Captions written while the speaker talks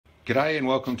G'day and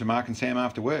welcome to Mark and Sam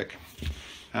After Work.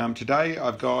 Today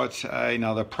I've got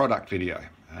another product video.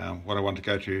 What I want to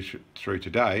go through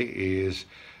today is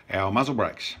our muzzle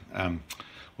brakes. We'll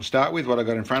start with what I've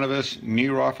got in front of us.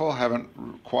 New rifle, haven't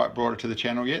quite brought it to the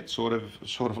channel yet, sort of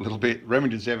a little bit.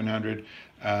 Remington 700,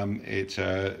 it's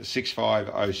a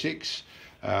 6506,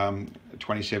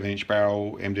 27-inch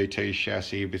barrel, MDT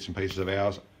chassis, bits and pieces of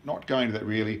ours. Not going to that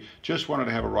really, just wanted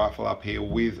to have a rifle up here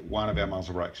with one of our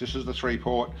muzzle brakes. This is the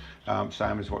 3-port,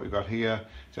 same as what we've got here.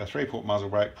 It's our 3-port muzzle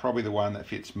brake, probably the one that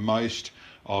fits most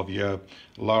of your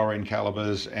lower end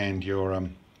calibers and your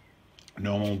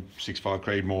normal 6.5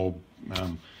 Creedmoor,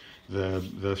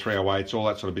 the 308s, all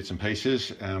that sort of bits and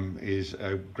pieces, is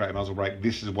a great muzzle brake.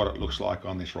 This is what it looks like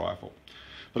on this rifle.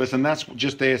 But listen, that's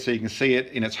just there so you can see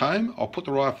it in its home. I'll put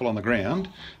the rifle on the ground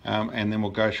and then we'll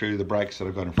go through the brakes that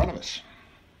I've got in front of us.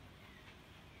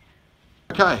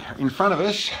 Okay, in front of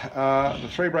us, the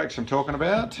 3 brakes I'm talking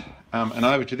about, and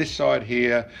over to this side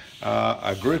here,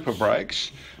 a group of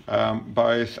brakes,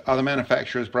 both other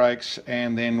manufacturers' brakes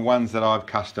and then ones that I've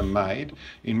custom made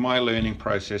in my learning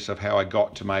process of how I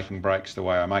got to making brakes the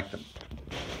way I make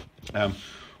them.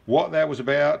 What that was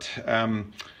about,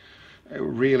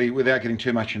 really, without getting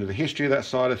too much into the history of that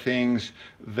side of things,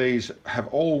 these have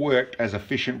all worked as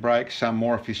efficient brakes, some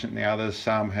more efficient than others,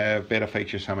 some have better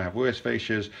features, some have worse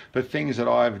features, but things that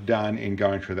I've done in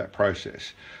going through that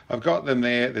process. I've got them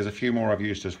there, there's a few more I've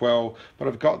used as well, but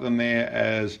I've got them there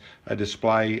as a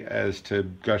display, as to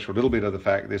go through a little bit of the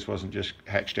fact this wasn't just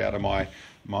hatched out of my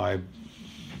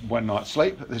one night's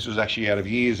sleep. This was actually out of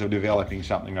years of developing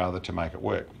something or other to make it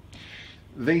work.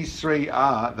 These 3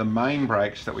 are the main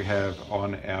brakes that we have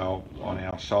on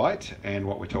our site and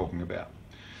what we're talking about.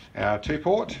 Our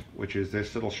 2-port, which is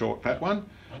this little short fat one,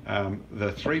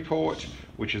 the 3-port,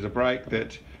 which is a brake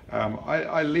that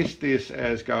I list this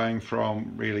as going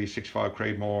from really 6.5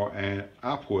 Creedmoor and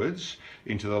upwards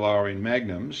into the lower end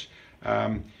Magnums.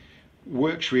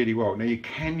 Works really well. Now you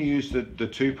can use the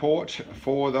 2-port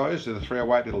for those, the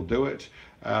 308, it'll do it.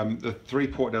 The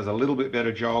 3-port does a little bit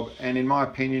better job, and in my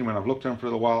opinion, when I've looked at them for a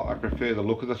little while, I prefer the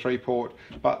look of the 3-port,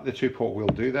 but the 2-port will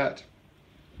do that.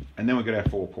 And then we've got our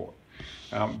 4-port.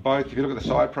 Both, if you look at the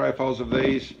side profiles of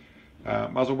these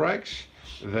muzzle brakes,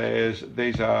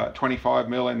 these are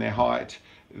 25mm in their height,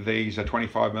 these are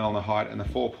 25mm in the height, and the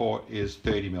 4-port is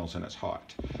 30mm in its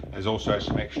height. There's also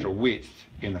some extra width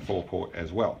in the 4-port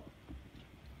as well.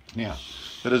 Now,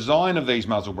 the design of these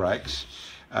muzzle brakes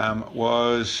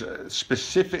was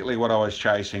specifically what I was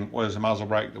chasing was a muzzle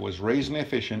brake that was reasonably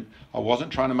efficient. I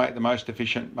wasn't trying to make the most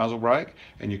efficient muzzle brake,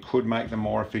 and you could make them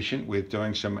more efficient with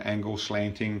doing some angle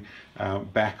slanting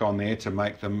back on there to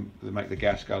make the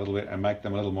gas go a little bit and make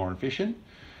them a little more efficient.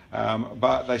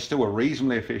 But they still were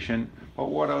reasonably efficient. But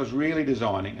what I was really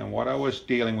designing and what I was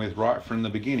dealing with right from the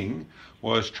beginning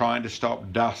was trying to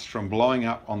stop dust from blowing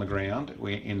up on the ground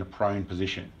in the prone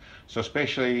position. So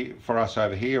especially for us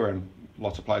over here and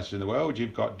lots of places in the world,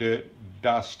 you've got dirt,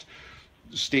 dust,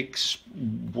 sticks,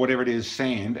 whatever it is,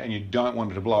 sand, and you don't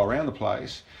want it to blow around the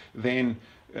place, then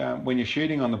when you're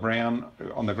shooting on the ground,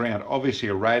 obviously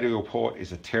a radial port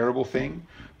is a terrible thing.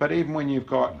 But even when you've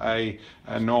got a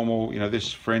normal,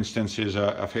 this for instance is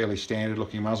a fairly standard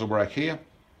looking muzzle brake here,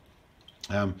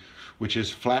 which is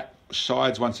flat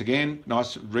sides once again,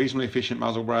 nice, reasonably efficient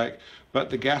muzzle brake, but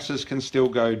the gases can still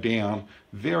go down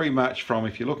very much from,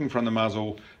 if you're looking from the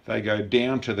muzzle, they go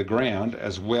down to the ground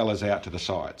as well as out to the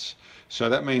sides. So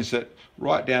that means that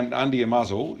right down under your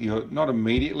muzzle, you're not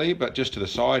immediately, but just to the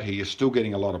side here, you're still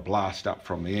getting a lot of blast up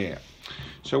from the air.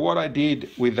 So what I did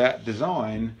with that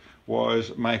design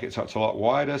was make it so it's a lot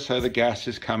wider, so the gas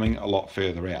is coming a lot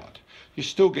further out. You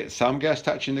still get some gas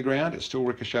touching the ground, it still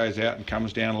ricochets out and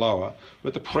comes down lower,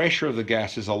 but the pressure of the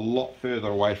gas is a lot further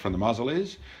away from the muzzle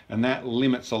is, and that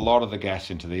limits a lot of the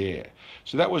gas into the air.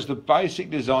 So that was the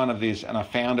basic design of this, and I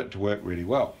found it to work really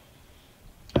well.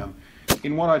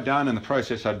 In what I'd done and the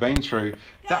process I'd been through,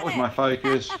 that was my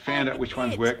focus, found out which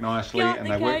ones work nicely and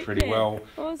they worked pretty well.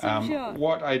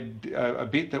 A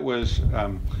bit that was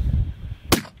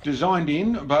designed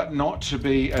in, but not to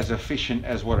be as efficient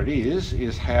as what it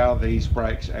is how these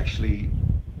brakes actually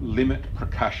limit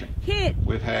percussion.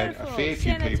 We've had a fair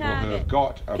few people who have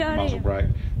got a muzzle brake,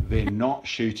 they're not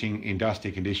shooting in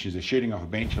dusty conditions, they're shooting off a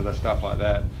bench or stuff like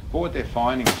that. But what they're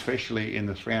finding, especially in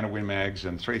the 300 Win Mags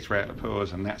and 3-3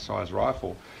 Lapurs and that size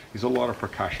rifle, is a lot of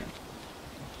percussion.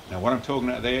 Now what I'm talking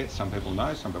about there, some people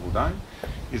know, some people don't,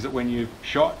 is that when you've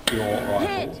shot your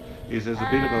rifle, there's a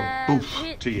bit of a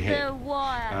boof to your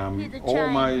head.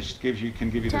 Almost can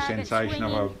give you the sensation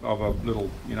of a little,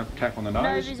 tap on the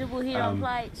nose.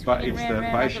 But it's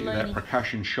basically that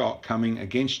percussion shot coming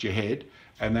against your head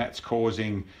and that's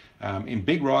causing, in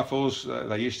big rifles,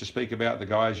 they used to speak about the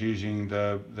guys using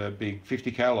the big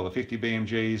 50 cal or the 50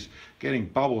 BMGs, getting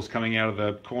bubbles coming out of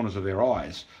the corners of their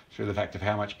eyes through the fact of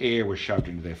how much air was shoved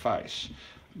into their face.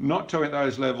 Not talking at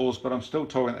those levels, but I'm still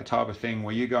talking the type of thing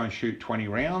where you go and shoot 20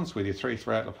 rounds with your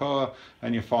 3-through lapel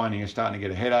and you're finding you're starting to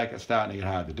get a headache, it's starting to get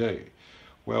hard to do.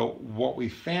 Well, what we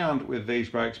found with these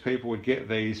brakes, people would get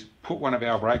these, put one of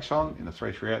our brakes on in the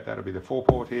 338, that'll be the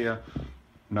 4-port here,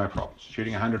 no problems.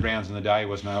 Shooting 100 rounds in the day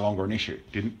was no longer an issue.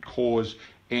 Didn't cause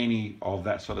any of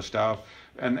that sort of stuff.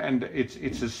 And it's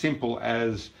as simple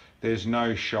as there's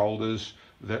no shoulders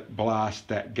that blast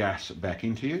that gas back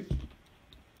into you.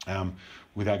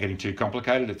 Without getting too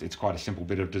complicated, it's quite a simple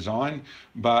bit of design,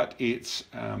 but it's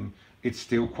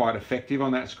still quite effective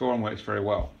on that score and works very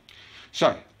well.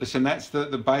 So listen, that's the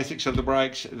basics of the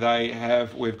brakes.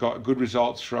 We've got good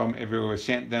results from everywhere we've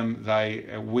sent them.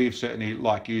 We've certainly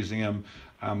like using them.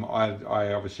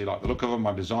 I obviously like the look of them.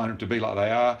 I designed them to be like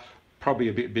they are. Probably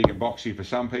a bit big and boxy for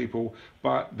some people,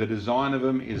 but the design of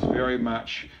them is very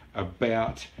much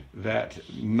about that,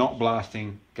 not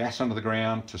blasting gas onto the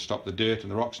ground to stop the dirt and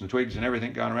the rocks and the twigs and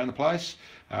everything going around the place.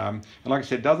 And like I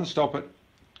said, doesn't stop it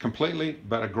completely,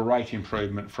 but a great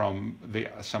improvement from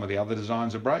some of the other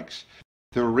designs of brakes.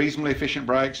 They're reasonably efficient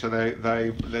brakes, so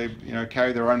they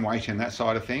carry their own weight in that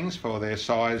side of things for their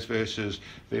size versus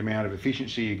the amount of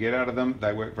efficiency you get out of them.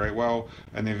 They work very well,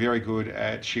 and they're very good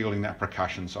at shielding that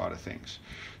percussion side of things.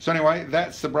 So anyway,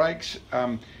 that's the brakes.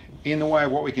 In the way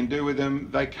of what we can do with them,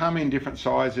 they come in different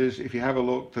sizes. If you have a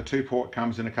look, the 2-port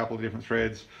comes in a couple of different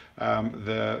threads.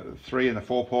 The 3 and the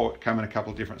 4-port come in a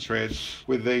couple of different threads.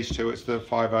 With these two, it's the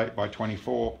 5/8 by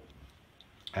 24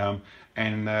 and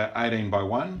 18 by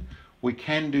 1. We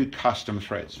can do custom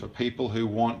threads for people who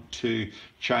want to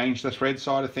change the thread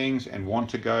side of things and want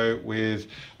to go with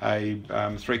a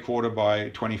 3/4 by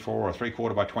 24 or a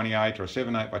 3/4 by 28 or a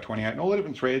 7/8 by 28 and all the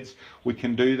different threads. We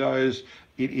can do those.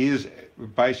 It is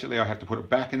basically, I have to put it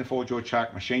back in the 4-jaw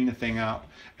chuck, machine the thing up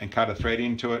and cut a thread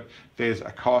into it. There's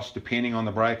a cost depending on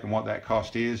the brake and what that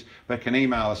cost is. They can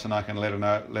email us and I can let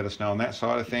us know on that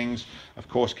side of things. Of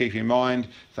course, keep in mind,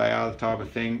 they are the type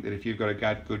of thing that if you've got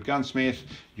a good gunsmith,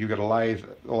 you've got a lathe,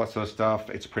 all that sort of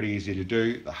stuff, it's pretty easy to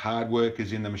do. The hard work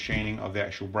is in the machining of the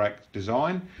actual brake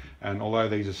design. And although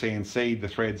these are CNC'd, the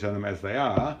threads on them as they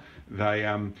are,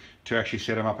 to actually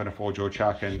set them up in a 4-jaw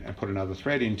chuck and put another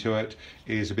thread into it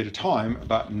is a bit of time,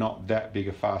 but not that big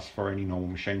a fuss for any normal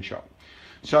machine shop.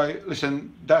 So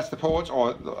listen, that's the ports.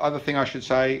 Or the other thing I should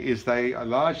say is they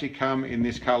largely come in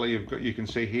this colour you can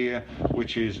see here,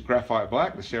 which is graphite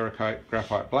black, the Cerakote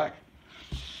graphite black.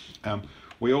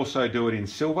 We also do it in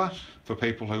silver for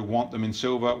people who want them in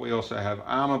silver. We also have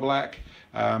armour black.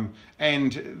 And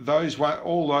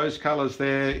all those colours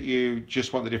there, you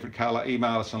just want the different colour,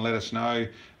 email us and let us know,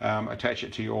 attach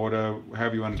it to your order,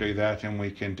 however you want to do that, and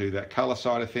we can do that colour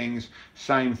side of things.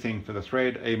 Same thing for the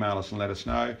thread, email us and let us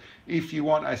know. If you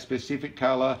want a specific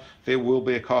colour, there will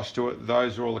be a cost to it.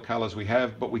 Those are all the colours we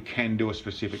have, but we can do a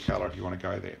specific colour if you want to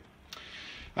go there.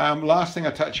 Last thing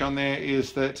I touch on there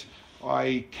is that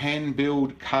I can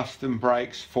build custom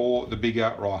brakes for the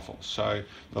bigger rifles. So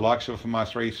the likes of my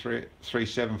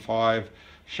 375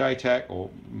 Shaytac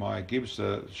or my Gibbs,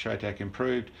 the Shaytac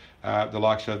improved, the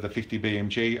likes of the 50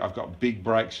 BMG, I've got big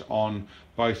brakes on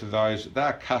both of those.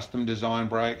 They're custom design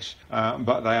brakes,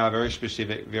 but they are very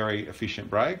specific, very efficient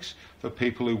brakes. For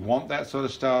people who want that sort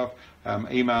of stuff,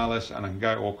 email us and I can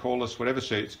go, or call us, whatever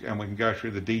suits, and we can go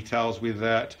through the details with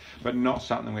that, but not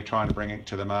something we're trying to bring it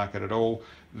to the market at all.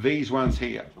 These ones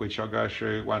here, which I'll go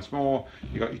through once more,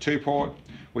 you've got your 2-port,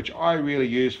 which I really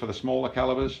use for the smaller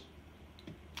calibers.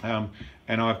 And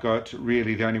I've got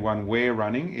really the only one we're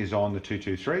running is on the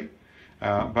 223,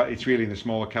 but it's really in the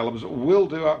smaller calibers. It will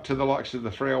do up to the likes of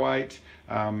the 308,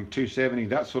 270,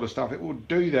 that sort of stuff. It will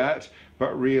do that,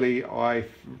 but really I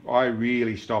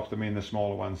really stop them in the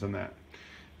smaller ones than that.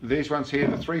 These ones here,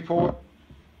 the 3-port,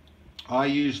 I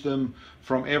use them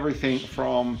from everything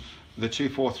from the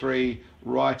 243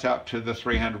 right up to the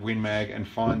 300 Win Mag and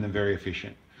find them very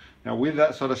efficient. Now with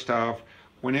that sort of stuff,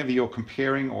 whenever you're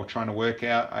comparing or trying to work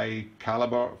out a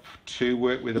caliber to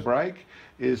work with a brake,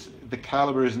 the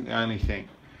caliber isn't the only thing.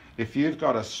 If you've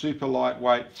got a super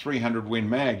lightweight 300 Win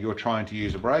Mag you're trying to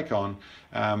use a brake on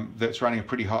that's running a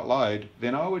pretty hot load,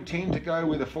 then I would tend to go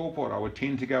with a 4-port. I would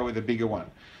tend to go with a bigger one,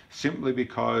 simply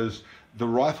because the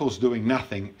rifle's doing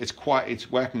nothing. It's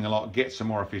whacking a lot, get some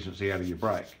more efficiency out of your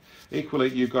brake. Equally,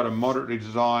 you've got a moderately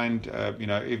designed, even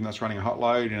though it's running a hot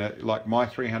load, like my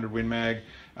 300 Win Mag,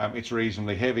 it's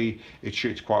reasonably heavy, it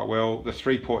shoots quite well. The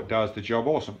 3-port does the job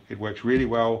awesome. It works really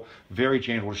well, very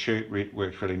gentle to shoot,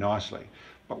 works really nicely.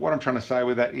 But what I'm trying to say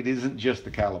with that, it isn't just the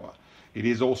caliber. It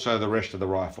is also the rest of the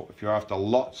rifle. If you're after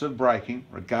lots of braking,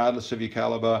 regardless of your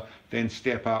caliber, then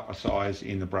step up a size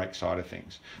in the brake side of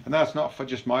things. And that's not for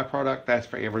just my product, that's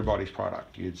for everybody's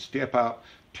product. You'd step up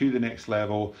to the next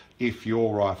level if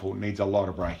your rifle needs a lot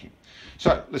of braking.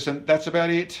 So listen, that's about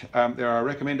it. There are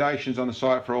recommendations on the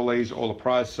site for all these, all the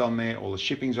prices on there, all the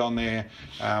shipping's on there.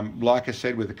 Like I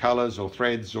said, with the colors or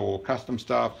threads or custom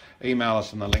stuff, email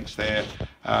us on the links there.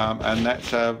 And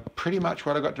that's pretty much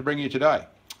what I've got to bring you today.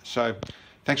 So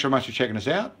thanks very much for checking us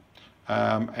out,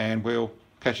 and we'll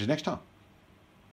catch you next time.